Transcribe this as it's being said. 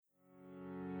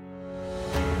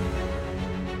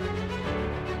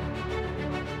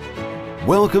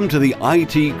Welcome to the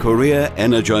IT Career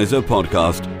Energizer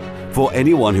podcast. For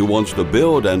anyone who wants to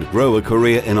build and grow a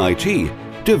career in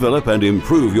IT, develop and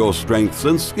improve your strengths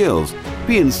and skills,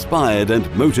 be inspired and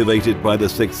motivated by the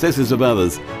successes of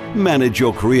others, manage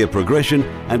your career progression,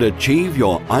 and achieve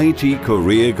your IT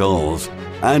career goals.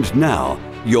 And now,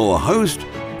 your host,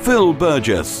 Phil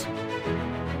Burgess.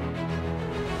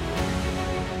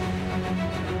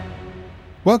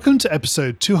 Welcome to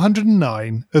episode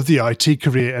 209 of the IT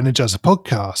Career Energizer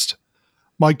podcast.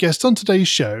 My guest on today's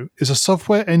show is a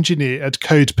software engineer at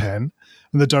CodePen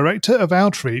and the director of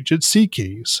outreach at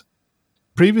SeaKeys.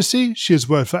 Previously, she has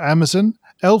worked for Amazon,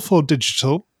 L4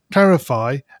 Digital,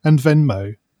 Clarify, and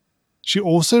Venmo. She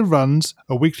also runs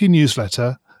a weekly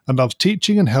newsletter and loves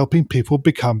teaching and helping people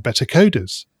become better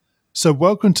coders. So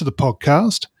welcome to the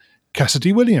podcast,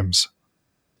 Cassidy Williams.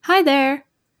 Hi there.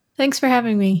 Thanks for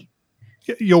having me.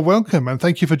 You're welcome, and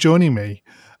thank you for joining me.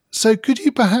 So could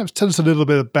you perhaps tell us a little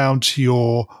bit about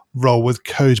your role with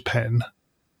CodePen?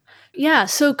 Yeah,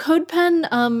 so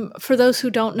CodePen, for those who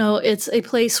don't know, it's a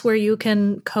place where you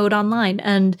can code online,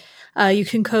 and you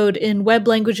can code in web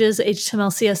languages, HTML,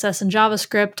 CSS, and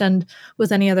JavaScript, and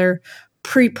with any other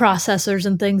preprocessors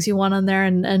and things you want on there,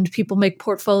 and people make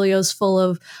portfolios full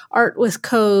of art with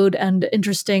code and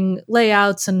interesting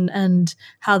layouts and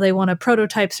how they want to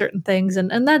prototype certain things,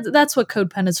 and that's what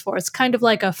CodePen is for. It's kind of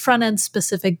like a front-end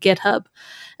specific GitHub.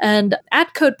 And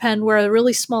at CodePen, we're a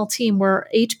really small team. We're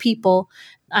 8 people.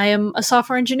 I am a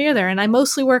software engineer there, and I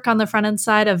mostly work on the front-end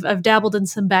side. I've dabbled in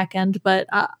some back-end, but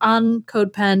on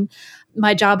CodePen,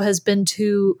 my job has been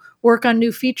to work on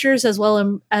new features as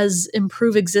well as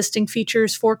improve existing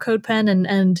features for CodePen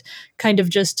and kind of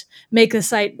just make the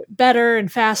site better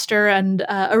and faster. And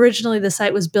originally the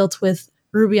site was built with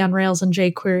Ruby on Rails and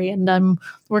jQuery, and I'm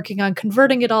working on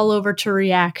converting it all over to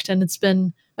React, and it's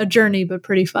been a journey, but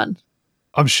pretty fun.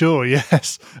 I'm sure,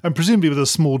 yes. And presumably with a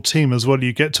small team as well,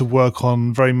 you get to work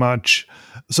on very much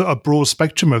sort of a broad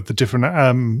spectrum of the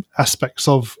different aspects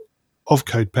of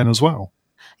CodePen as well.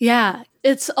 Yeah,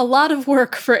 it's a lot of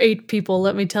work for 8 people,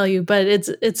 let me tell you, but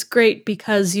it's great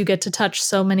because you get to touch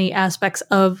so many aspects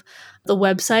of the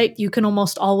website. You can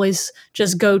almost always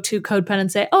just go to CodePen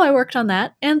and say, oh, I worked on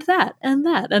that and that and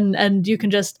that, and you can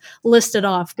just list it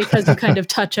off because you kind of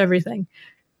touch everything.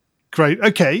 Great.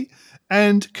 Okay.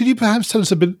 And could you perhaps tell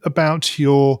us a bit about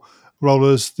your role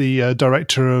as the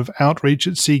director of outreach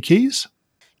at SeaKeys?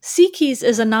 SeaKeys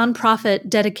is a nonprofit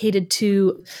dedicated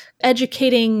to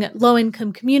educating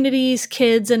low-income communities,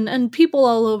 kids, and people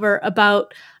all over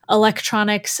about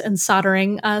electronics and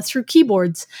soldering through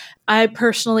keyboards. I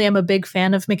personally am a big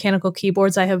fan of mechanical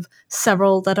keyboards. I have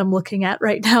several that I'm looking at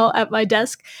right now at my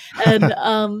desk. And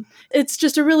it's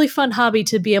just a really fun hobby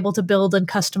to be able to build and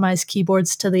customize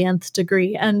keyboards to the nth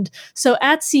degree. And so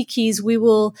at SeaKeys, we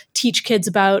will teach kids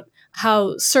about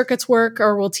how circuits work,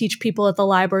 or we'll teach people at the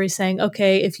library saying,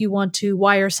 okay, if you want to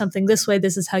wire something this way,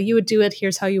 this is how you would do it.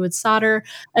 Here's how you would solder,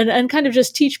 and kind of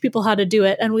just teach people how to do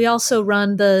it. And we also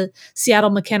run the Seattle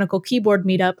Mechanical Keyboard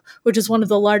Meetup, which is one of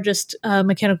the largest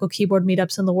mechanical keyboard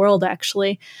meetups in the world,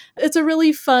 actually. It's a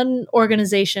really fun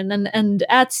organization. And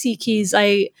at SeaKeys,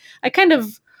 I kind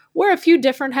of wear a few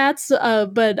different hats,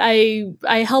 but I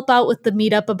help out with the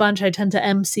meetup a bunch. I tend to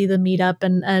MC the meetup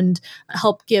and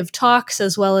help give talks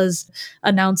as well as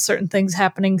announce certain things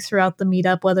happening throughout the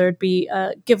meetup, whether it be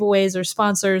giveaways or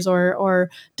sponsors or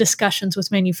discussions with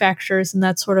manufacturers and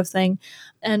that sort of thing.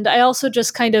 And I also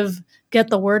just kind of get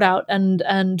the word out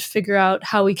and figure out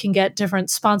how we can get different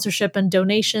sponsorship and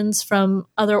donations from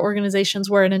other organizations.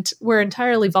 We're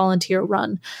entirely volunteer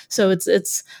run. So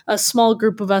it's a small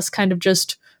group of us kind of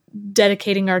just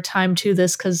dedicating our time to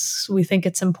this because we think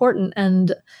it's important,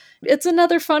 and it's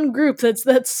another fun group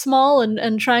that's small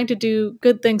and trying to do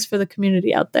good things for the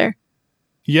community out there.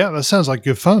 Yeah, that sounds like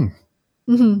good fun.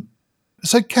 Mm-hmm.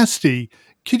 So Cassidy,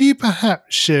 could you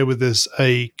perhaps share with us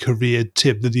a career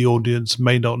tip that the audience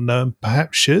may not know and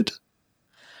perhaps should?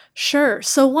 Sure.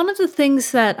 So one of the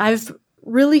things that I've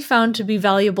really found to be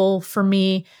valuable for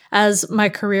me as my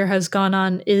career has gone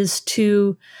on is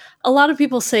to, a lot of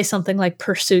people say something like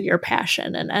pursue your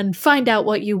passion and find out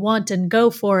what you want and go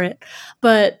for it.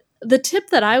 But the tip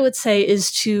that I would say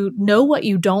is to know what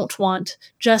you don't want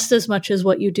just as much as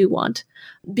what you do want.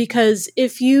 Because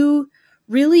if you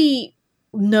really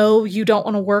know you don't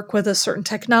want to work with a certain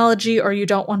technology, or you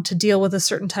don't want to deal with a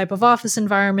certain type of office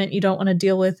environment, you don't want to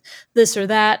deal with this or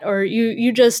that, or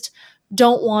you just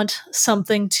don't want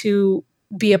something to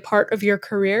be a part of your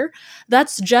career,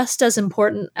 that's just as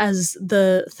important as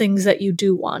the things that you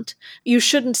do want. You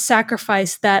shouldn't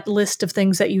sacrifice that list of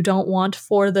things that you don't want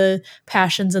for the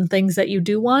passions and things that you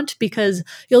do want, because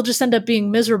you'll just end up being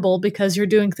miserable because you're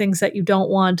doing things that you don't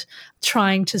want,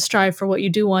 trying to strive for what you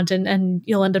do want, and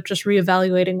you'll end up just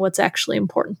reevaluating what's actually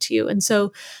important to you. And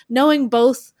so knowing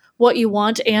both what you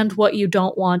want and what you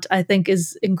don't want, I think,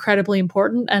 is incredibly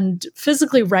important. And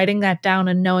physically writing that down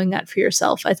and knowing that for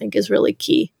yourself, I think, is really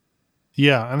key.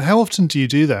 Yeah. And how often do you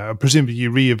do that? Presumably you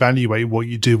reevaluate what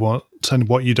you do want and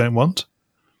what you don't want.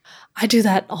 I do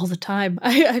that all the time.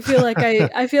 I feel like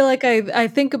I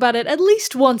think about it at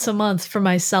least once a month for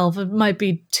myself. It might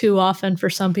be too often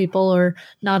for some people or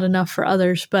not enough for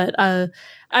others, but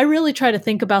I really try to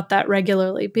think about that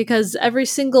regularly, because every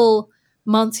single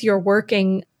month you're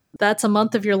working, that's a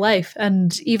month of your life.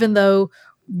 And even though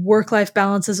work-life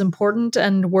balance is important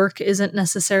and work isn't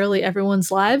necessarily everyone's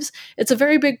lives, it's a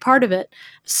very big part of it.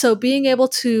 So being able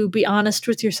to be honest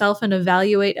with yourself and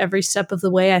evaluate every step of the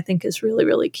way, I think, is really,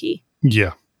 really key.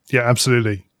 Yeah,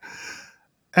 absolutely.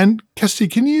 And Cassidy,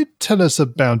 can you tell us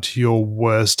about your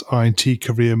worst IT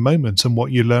career moment and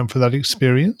what you learned from that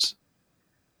experience?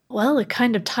 Well, it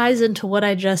kind of ties into what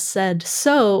I just said.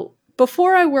 So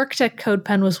before I worked at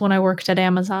CodePen was when I worked at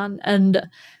Amazon, and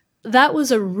that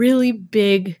was a really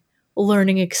big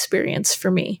learning experience for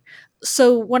me.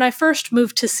 So when I first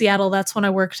moved to Seattle, that's when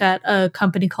I worked at a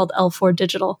company called L4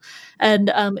 Digital. And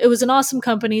it was an awesome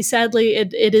company. Sadly,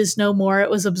 it is no more.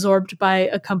 It was absorbed by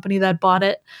a company that bought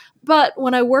it. But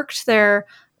when I worked there,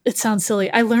 it sounds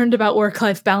silly, I learned about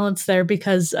work-life balance there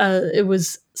because it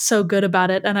was so good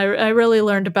about it. And I really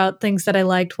learned about things that I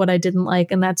liked, what I didn't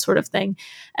like, and that sort of thing.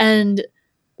 And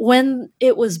when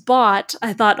it was bought,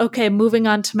 I thought, okay, moving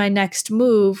on to my next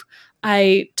move.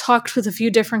 I talked with a few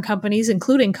different companies,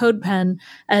 including CodePen,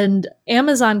 and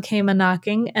Amazon came a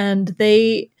knocking, and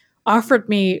they offered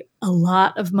me a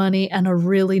lot of money and a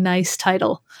really nice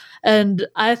title. And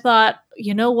I thought,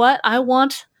 you know what? I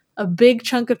want a big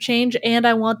chunk of change and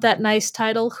I want that nice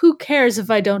title. Who cares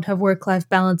if I don't have work-life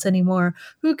balance anymore?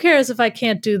 Who cares if I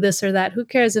can't do this or that? Who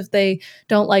cares if they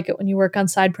don't like it when you work on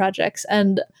side projects?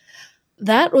 And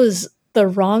that was the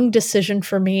wrong decision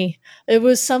for me. It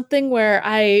was something where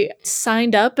I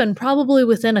signed up, and probably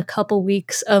within a couple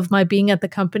weeks of my being at the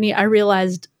company, I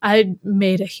realized I'd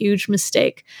made a huge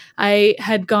mistake. I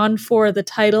had gone for the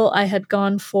title. I had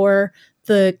gone for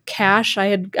the cash. I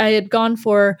had gone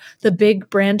for the big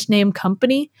brand name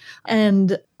company,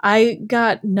 and I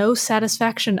got no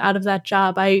satisfaction out of that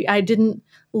job. I didn't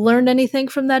learn anything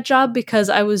from that job because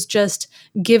I was just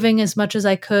giving as much as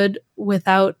I could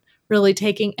without really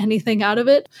taking anything out of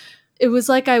it. It was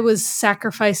like I was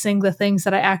sacrificing the things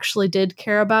that I actually did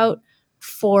care about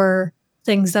for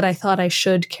things that I thought I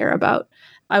should care about.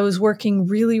 I was working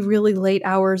really, really late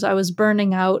hours. I was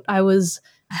burning out. I was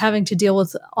having to deal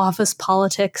with office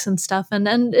politics and stuff.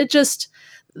 And it just,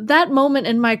 that moment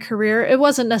in my career, it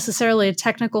wasn't necessarily a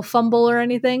technical fumble or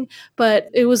anything, but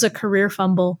it was a career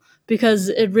fumble because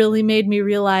it really made me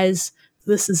realize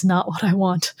this is not what I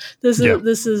want. This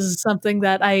is something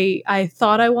that I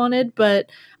thought I wanted,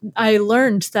 but I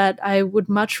learned that I would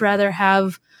much rather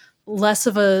have less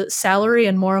of a salary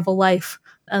and more of a life.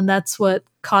 And that's what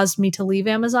caused me to leave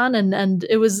Amazon. And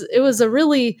it was a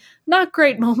really not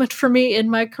great moment for me in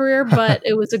my career, but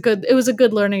it was a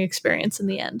good learning experience in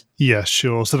the end. Yeah,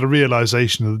 sure. So the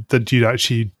realization that you'd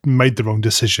actually made the wrong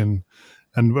decision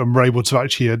and were able to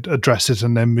actually address it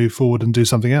and then move forward and do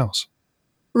something else.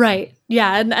 Right.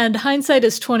 Yeah. And hindsight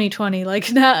is 20/20.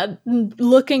 Like, now,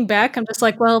 looking back, I'm just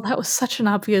like, well, that was such an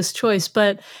obvious choice.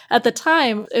 But at the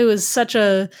time, it was such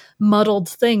a muddled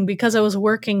thing because I was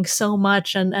working so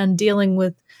much and dealing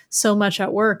with so much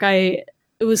at work. It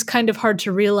was kind of hard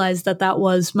to realize that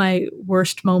was my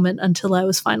worst moment until I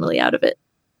was finally out of it.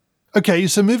 Okay,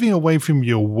 so moving away from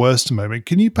your worst moment,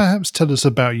 can you perhaps tell us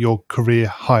about your career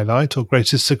highlight or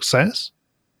greatest success?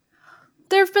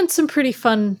 There have been some pretty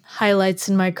fun highlights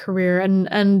in my career,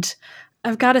 and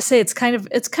I've got to say it's kind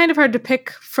of hard to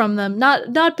pick from them.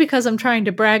 Not because I'm trying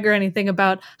to brag or anything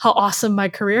about how awesome my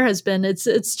career has been.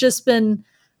 It's just been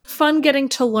fun getting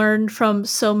to learn from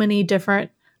so many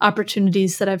different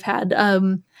opportunities that I've had.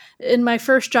 In my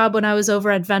first job when I was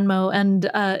over at Venmo, and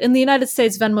in the United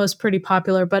States, Venmo is pretty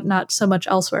popular, but not so much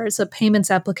elsewhere. It's a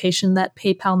payments application that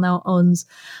PayPal now owns.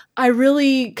 I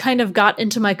really kind of got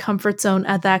into my comfort zone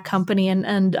at that company,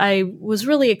 and I was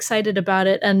really excited about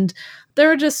it. And there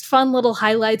were just fun little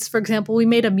highlights. For example, we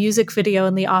made a music video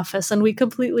in the office, and we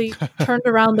completely turned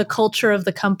around the culture of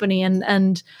the company.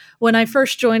 And when I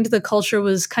first joined, the culture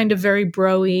was kind of very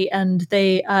bro-y, and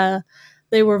they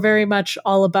were very much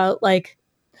all about like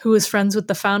who was friends with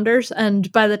the founders.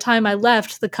 And by the time I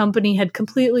left, the company had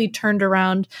completely turned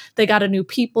around. They got a new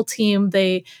people team.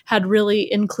 They had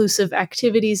really inclusive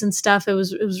activities and stuff. It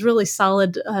was really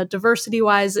solid diversity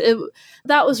wise.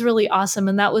 That was really awesome.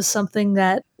 And that was something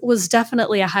that was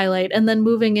definitely a highlight. And then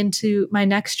moving into my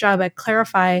next job at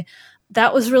Clarifai,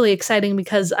 that was really exciting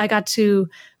because I got to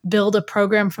build a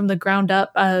program from the ground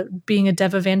up, being a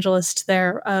dev evangelist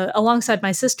there alongside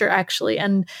my sister, actually.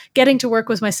 And getting to work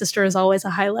with my sister is always a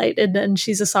highlight. And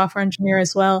she's a software engineer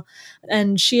as well.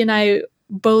 And she and I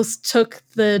both took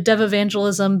the dev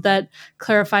evangelism that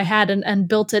Clarifai had and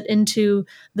built it into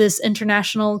this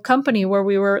international company where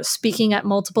we were speaking at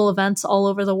multiple events all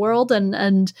over the world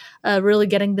and really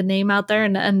getting the name out there.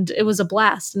 And it was a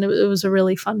blast. And it was a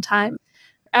really fun time.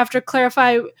 After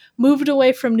Clarifai moved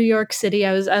away from New York City,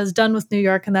 I was done with New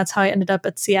York, and that's how I ended up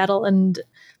at Seattle. And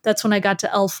that's when I got to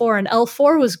L4. And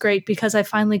L4 was great because I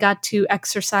finally got to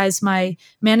exercise my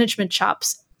management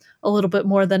chops a little bit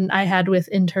more than I had with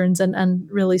interns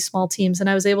and really small teams. And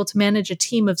I was able to manage a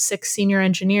team of 6 senior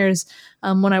engineers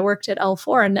when I worked at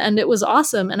L4. And it was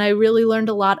awesome. And I really learned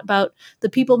a lot about the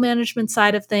people management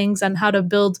side of things and how to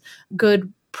build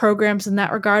good programs in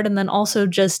that regard. And then also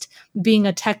just being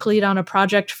a tech lead on a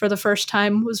project for the first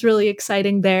time was really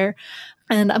exciting there.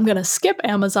 And I'm going to skip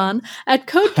Amazon. At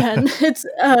CodePen,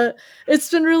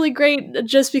 it's been really great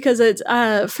just because it's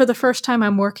for the first time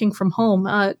I'm working from home.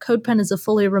 CodePen is a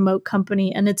fully remote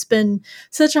company, and it's been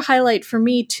such a highlight for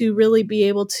me to really be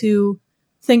able to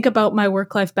think about my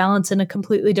work-life balance in a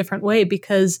completely different way,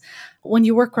 because when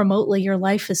you work remotely, your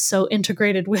life is so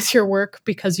integrated with your work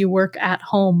because you work at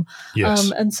home. Yes.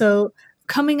 And so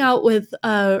coming out with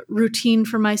a routine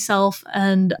for myself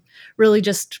and really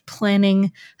just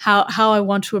planning how I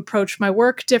want to approach my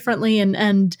work differently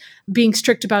and being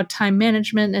strict about time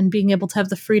management and being able to have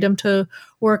the freedom to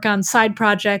work on side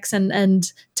projects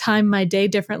and time my day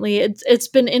differently. It's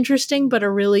been interesting, but a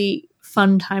really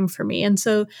fun time for me. And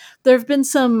so there have been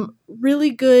some really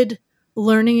good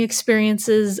learning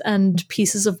experiences and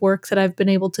pieces of work that I've been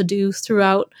able to do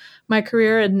throughout my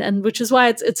career, and which is why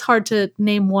it's hard to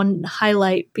name one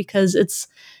highlight, because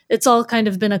it's all kind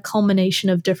of been a culmination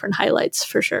of different highlights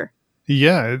for sure.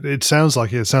 Yeah, it sounds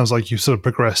like it. It sounds like you've sort of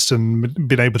progressed and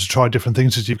been able to try different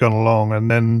things as you've gone along,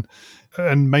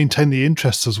 and maintain the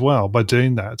interest as well by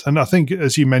doing that. And I think,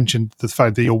 as you mentioned, the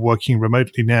fact that you're working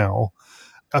remotely now,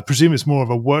 I presume it's more of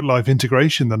a work-life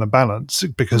integration than a balance,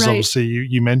 because Right. obviously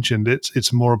you mentioned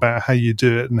it's more about how you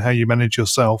do it and how you manage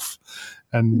yourself,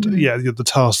 and the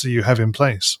tasks that you have in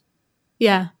place.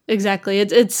 Yeah, exactly.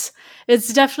 It's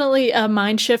definitely a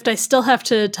mind shift. I still have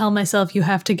to tell myself you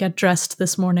have to get dressed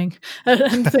this morning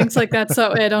and things like that,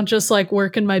 so I don't just like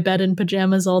work in my bed in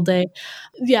pajamas all day.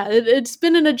 Yeah, it's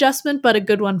been an adjustment, but a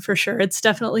good one for sure. It's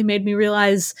definitely made me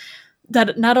realize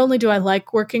that not only do I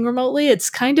like working remotely,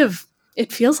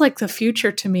 it feels like the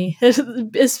future to me,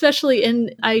 especially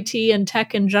in IT and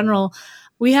tech in general.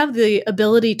 We have the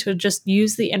ability to just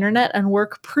use the internet and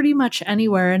work pretty much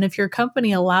anywhere. And if your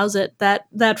company allows it,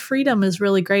 that freedom is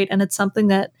really great. And it's something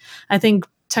that I think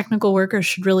technical workers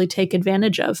should really take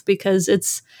advantage of, because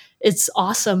it's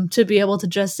awesome to be able to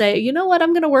just say, you know what,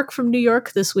 I'm going to work from New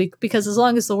York this week, because as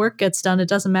long as the work gets done, it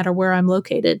doesn't matter where I'm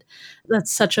located.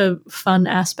 That's such a fun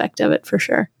aspect of it for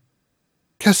sure.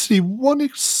 Cassidy, what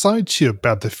excites you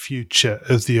about the future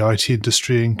of the IT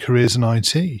industry and careers in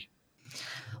IT?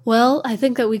 Well, I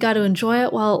think that we got to enjoy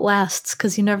it while it lasts,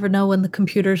 because you never know when the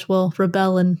computers will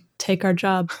rebel and take our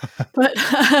job. But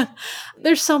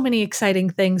there's so many exciting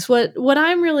things. What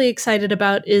I'm really excited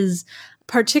about is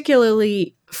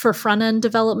particularly for front-end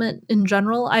development in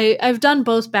general. I've done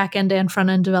both back-end and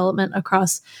front-end development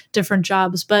across different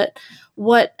jobs, but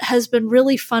what has been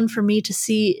really fun for me to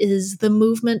see is the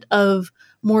movement of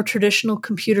more traditional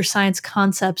computer science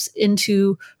concepts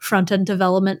into front-end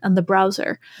development and the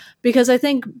browser. Because I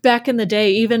think back in the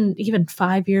day, even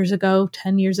 5 years ago,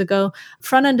 10 years ago,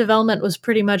 front-end development was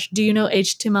pretty much, do you know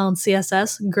HTML and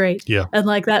CSS? Great. Yeah. And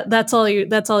like that's all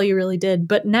you really did.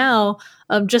 But now,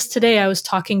 just today I was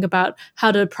talking about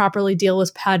how to properly deal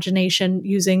with pagination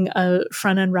using a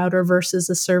front-end router versus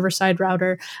a server-side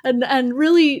router, and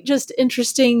really just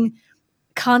interesting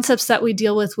concepts that we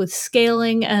deal with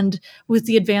scaling and with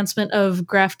the advancement of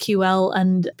GraphQL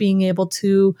and being able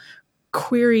to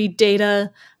query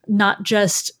data, not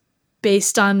just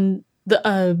based on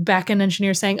the backend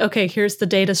engineer saying, okay, here's the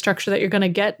data structure that you're going to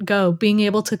get, go. Being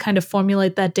able to kind of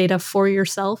formulate that data for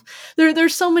yourself.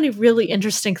 There's so many really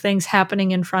interesting things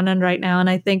happening in front end right now. And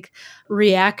I think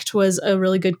React was a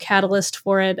really good catalyst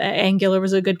for it. Angular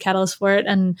was a good catalyst for it.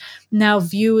 And now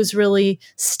Vue is really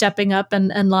stepping up,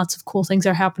 and lots of cool things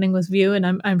are happening with Vue.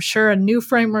 And I'm sure a new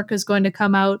framework is going to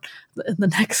come out in the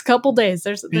next couple days.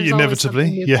 There's inevitably,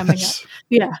 always new coming up.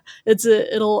 Yeah,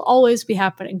 it'll always be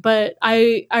happening. But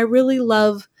I really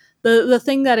love the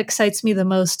thing that excites me the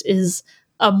most is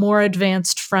a more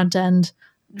advanced front end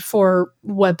for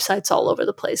websites all over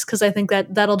the place, because I think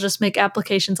that'll just make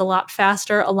applications a lot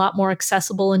faster, a lot more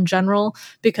accessible in general,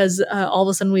 because all of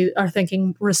a sudden we are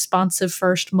thinking responsive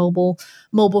first, mobile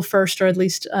first, or at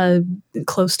least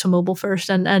close to mobile first,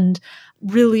 and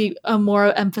really a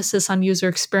more emphasis on user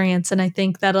experience. And I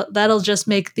think that'll just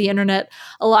make the internet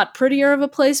a lot prettier of a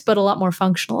place, but a lot more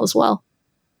functional as well.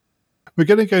 We're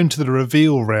going to go into the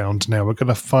reveal round now. We're going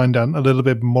to find out a little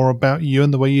bit more about you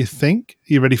and the way you think.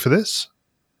 Are you ready for this?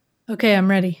 Okay, I'm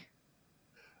ready.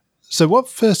 So what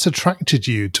first attracted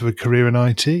you to a career in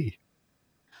IT?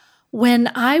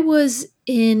 When I was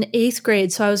in 8th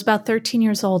grade, so I was about 13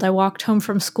 years old, I walked home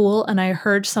from school and I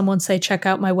heard someone say, check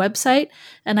out my website.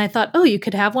 And I thought, oh, you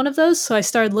could have one of those. So I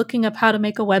started looking up how to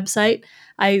make a website.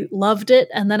 I loved it.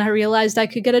 And then I realized I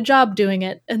could get a job doing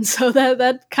it. And so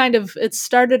that kind of, it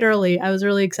started early. I was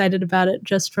really excited about it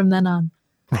just from then on.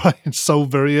 Right. It's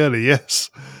sold very early. Yes.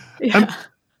 Yeah.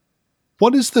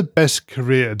 What is the best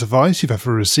career advice you've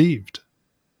ever received?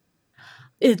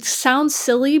 It sounds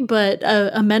silly, but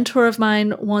a mentor of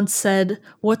mine once said,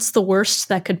 what's the worst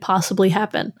that could possibly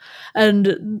happen?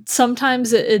 And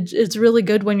sometimes it's really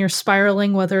good when you're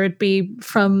spiraling, whether it be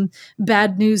from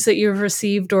bad news that you've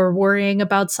received or worrying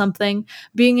about something,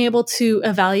 being able to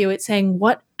evaluate saying,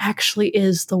 what actually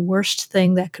is the worst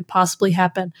thing that could possibly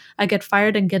happen? I get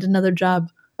fired and get another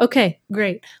job. Okay,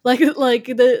 great. Like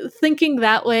the thinking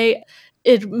that way,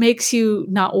 it makes you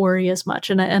not worry as much.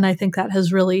 And I think that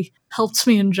has really helped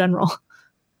me in general.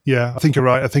 Yeah, I think you're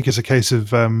right. I think it's a case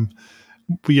of, when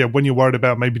you're worried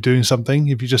about maybe doing something,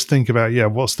 if you just think about,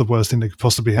 what's the worst thing that could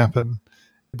possibly happen,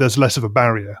 there's less of a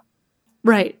barrier.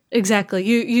 Right, exactly.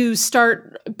 You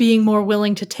start being more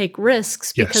willing to take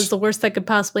risks, because the worst that could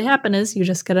possibly happen is you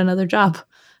just get another job.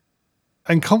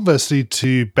 And conversely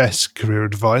to best career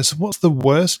advice, what's the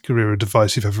worst career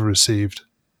advice you've ever received?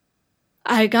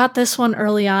 I got this one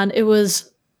early on. It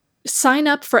was sign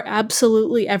up for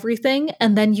absolutely everything,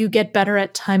 and then you get better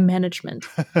at time management.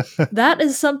 That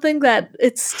is something that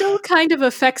it still kind of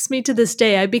affects me to this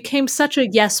day. I became such a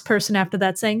yes person after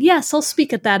that, saying, yes, I'll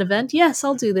speak at that event. Yes,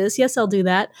 I'll do this. Yes, I'll do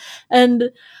that.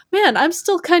 And man, I'm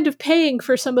still kind of paying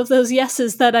for some of those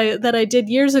yeses that I did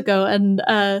years ago. And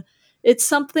it's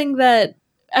something that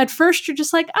at first you're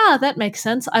just like, that makes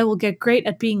sense. I will get great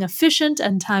at being efficient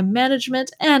and time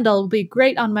management, and I'll be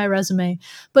great on my resume.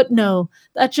 But no,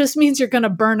 that just means you're going to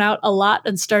burn out a lot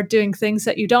and start doing things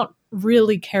that you don't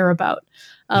really care about.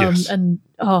 Yes. And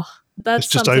that's it's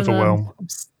just overwhelming.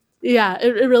 Yeah,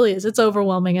 it really is. It's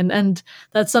overwhelming. And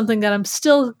that's something that I'm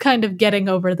still kind of getting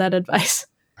over, that advice.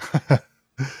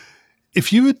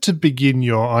 If you were to begin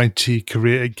your IT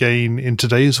career again in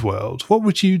today's world, what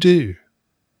would you do?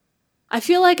 I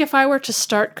feel like if I were to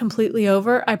start completely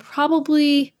over, I've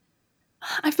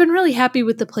been really happy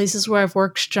with the places where I've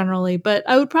worked generally, but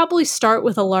I would probably start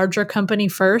with a larger company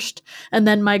first and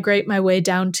then migrate my way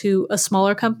down to a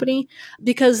smaller company,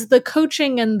 because the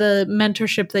coaching and the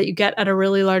mentorship that you get at a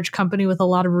really large company with a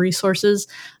lot of resources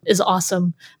is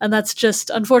awesome. And that's just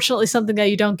unfortunately something that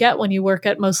you don't get when you work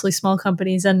at mostly small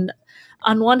companies. And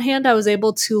on one hand, I was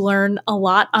able to learn a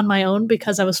lot on my own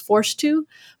because I was forced to.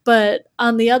 But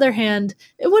on the other hand,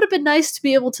 it would have been nice to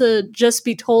be able to just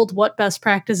be told what best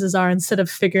practices are instead of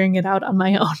figuring it out on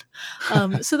my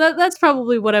own. So that's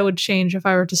probably what I would change if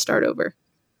I were to start over.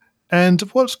 And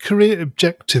what career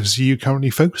objectives are you currently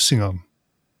focusing on?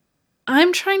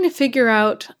 I'm trying to figure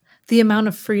out the amount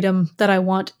of freedom that I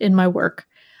want in my work.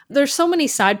 There's so many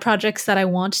side projects that I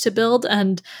want to build,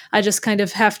 and I just kind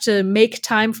of have to make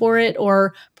time for it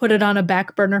or put it on a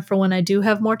back burner for when I do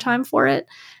have more time for it.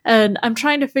 And I'm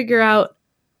trying to figure out,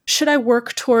 should I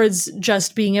work towards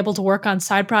just being able to work on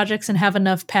side projects and have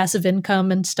enough passive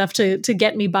income and stuff to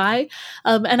get me by?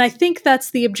 And I think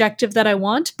that's the objective that I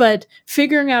want, but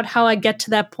figuring out how I get to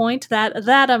that point,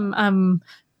 that I'm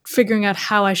figuring out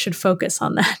how I should focus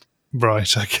on that.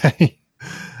 Right, okay.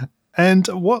 And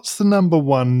what's the number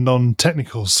one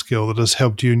non-technical skill that has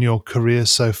helped you in your career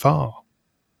so far?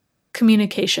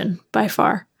 Communication, by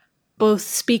far, both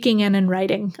speaking and in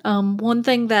writing. One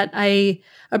thing that I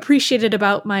appreciated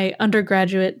about my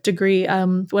undergraduate degree,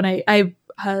 when I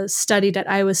studied at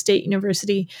Iowa State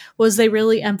University was they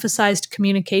really emphasized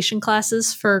communication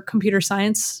classes for computer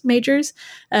science majors.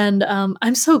 And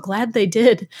I'm so glad they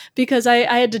did, because I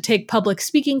had to take public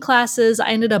speaking classes. I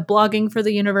ended up blogging for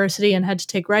the university and had to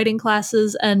take writing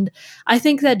classes. And I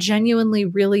think that genuinely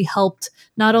really helped,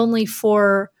 not only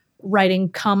for writing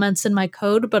comments in my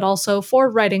code, but also for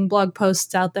writing blog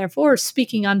posts out there, for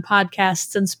speaking on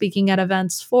podcasts and speaking at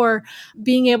events, for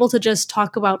being able to just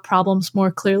talk about problems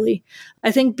more clearly.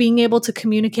 I think being able to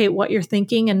communicate what you're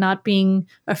thinking and not being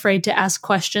afraid to ask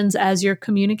questions as you're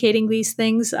communicating these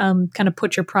things, kind of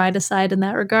put your pride aside in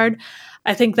that regard.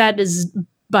 I think that is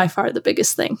by far the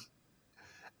biggest thing.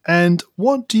 And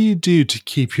what do you do to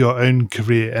keep your own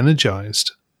career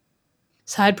energized?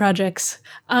 Side projects.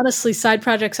 Honestly, side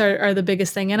projects are the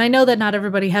biggest thing. And I know that not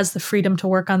everybody has the freedom to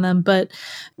work on them, but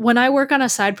when I work on a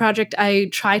side project, I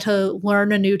try to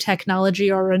learn a new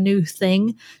technology or a new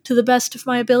thing to the best of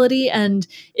my ability. And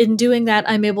in doing that,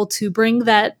 I'm able to bring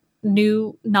that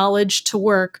new knowledge to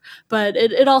work, but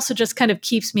it also just kind of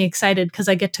keeps me excited because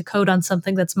I get to code on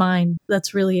something that's mine.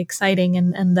 That's really exciting.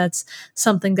 And that's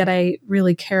something that I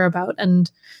really care about.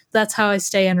 And that's how I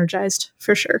stay energized,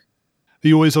 for sure. Are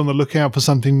you always on the lookout for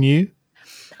something new?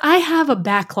 I have a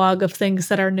backlog of things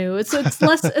that are new.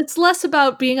 It's less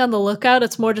about being on the lookout.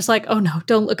 It's more just like, oh no,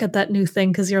 don't look at that new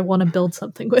thing because you want to build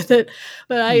something with it.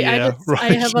 But I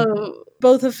have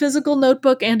both a physical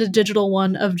notebook and a digital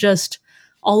one of just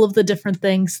all of the different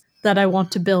things that I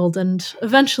want to build, and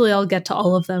eventually I'll get to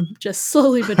all of them, just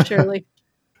slowly but surely.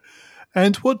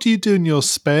 And what do you do in your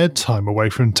spare time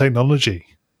away from technology?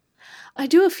 I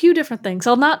do a few different things.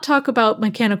 I'll not talk about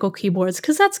mechanical keyboards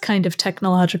because that's kind of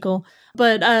technological.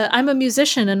 But I'm a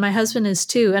musician and my husband is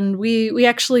too. And we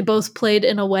actually both played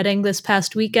in a wedding this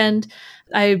past weekend.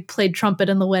 I played trumpet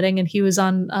in the wedding and he was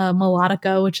on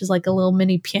melodica, which is like a little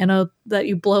mini piano that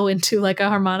you blow into like a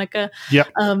harmonica. Yeah.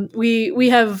 We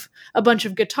have a bunch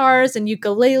of guitars and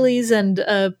ukuleles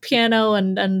and piano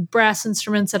and brass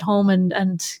instruments at home.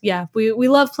 And yeah, we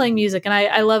love playing music. And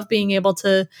I love being able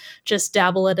to just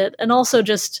dabble at it. And also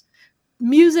just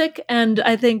music, and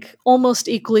I think almost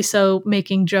equally so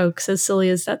making jokes, as silly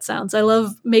as that sounds. I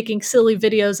love making silly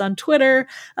videos on Twitter.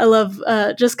 I love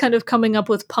just kind of coming up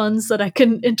with puns that I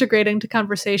can integrate into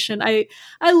conversation. I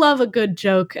love a good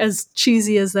joke, as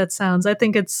cheesy as that sounds. I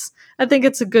think it's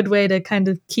a good way to kind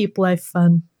of keep life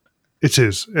fun. It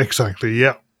is, exactly,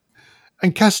 yeah.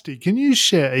 And Cassidy, can you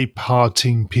share a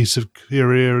parting piece of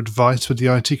career advice with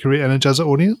the IT Career Energizer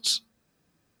audience?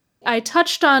 I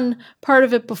touched on part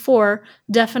of it before.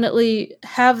 Definitely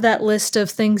have that list of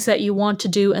things that you want to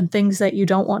do and things that you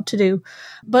don't want to do.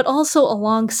 But also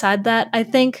alongside that, I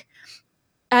think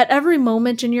at every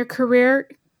moment in your career,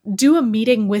 do a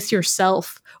meeting with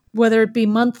yourself, whether it be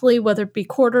monthly, whether it be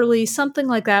quarterly, something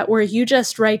like that, where you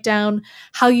just write down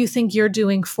how you think you're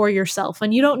doing for yourself.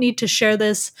 And you don't need to share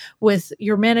this with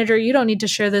your manager. You don't need to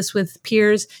share this with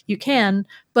peers. You can,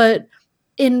 but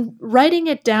in writing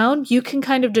it down, you can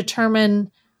kind of determine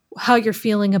how you're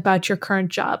feeling about your current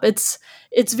job. It's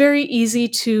very easy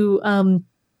to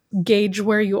gauge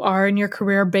where you are in your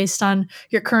career based on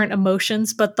your current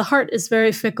emotions, but the heart is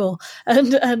very fickle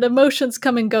and emotions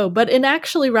come and go. But in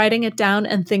actually writing it down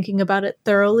and thinking about it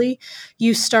thoroughly,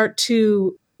 you start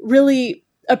to really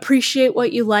appreciate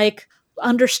what you like,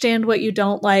 understand what you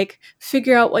don't like,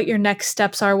 figure out what your next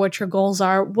steps are, what your goals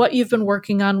are, what you've been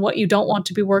working on, what you don't want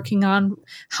to be working on,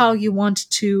 how you want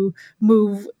to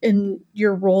move in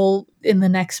your role in the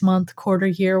next month, quarter,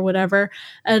 year, whatever,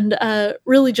 and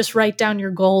really just write down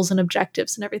your goals and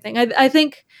objectives and everything. I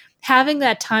think having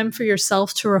that time for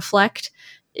yourself to reflect,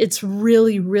 it's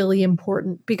really, really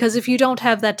important, because if you don't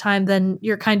have that time, then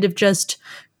you're kind of just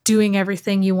doing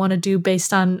everything you want to do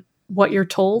based on what you're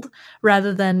told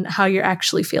rather than how you're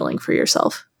actually feeling for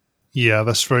yourself. Yeah,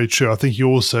 that's very true. I think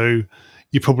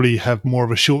you probably have more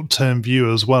of a short-term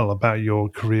view as well about your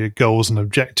career goals and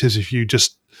objectives if you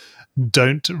just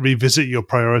don't revisit your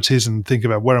priorities and think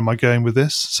about where am I going with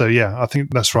this. So yeah, I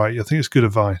think that's right. I think it's good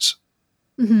advice.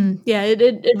 Mm-hmm. Yeah,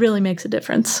 it really makes a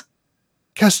difference.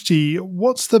 Cassidy,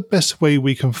 what's the best way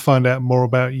we can find out more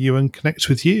about you and connect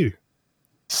with you?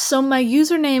 So my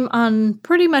username on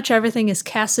pretty much everything is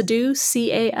Cassidoo,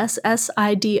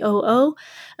 Cassidoo.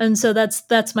 And so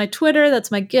that's my Twitter,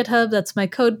 that's my GitHub, that's my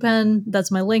CodePen, that's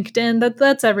my LinkedIn,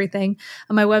 that's everything.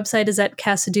 And my website is at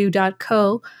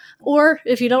cassidoo.co. Or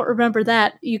if you don't remember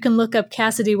that, you can look up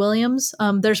Cassidy Williams.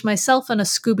 There's myself and a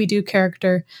Scooby-Doo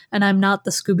character, and I'm not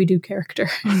the Scooby-Doo character.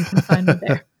 You can find me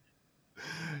there.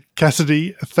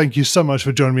 Cassidy, thank you so much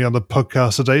for joining me on the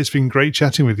podcast today. It's been great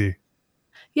chatting with you.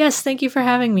 Yes, thank you for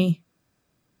having me.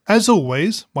 As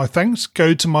always, my thanks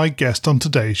go to my guest on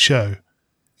today's show.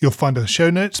 You'll find a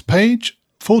show notes page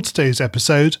for today's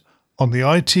episode on the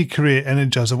IT Career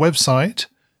Energizer website,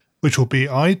 which will be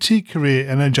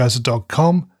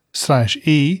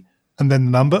itcareerenergizer.com/e and then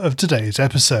the number of today's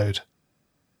episode.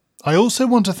 I also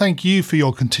want to thank you for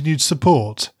your continued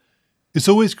support. It's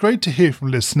always great to hear from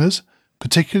listeners,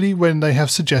 particularly when they have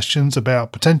suggestions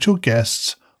about potential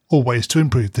guests or ways to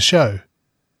improve the show.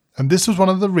 And this was one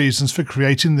of the reasons for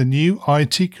creating the new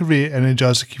IT Career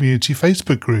Energizer Community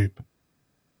Facebook group.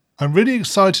 I'm really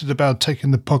excited about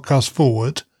taking the podcast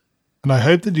forward, and I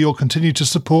hope that you'll continue to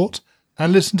support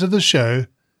and listen to the show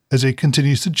as it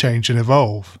continues to change and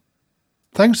evolve.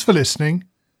 Thanks for listening,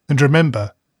 and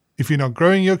remember, if you're not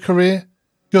growing your career,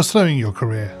 you're slowing your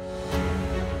career.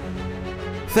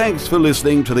 Thanks for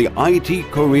listening to the IT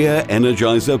Career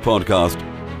Energizer podcast.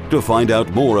 To find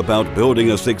out more about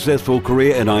building a successful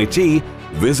career in IT,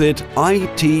 visit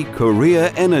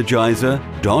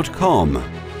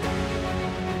itcareerenergizer.com.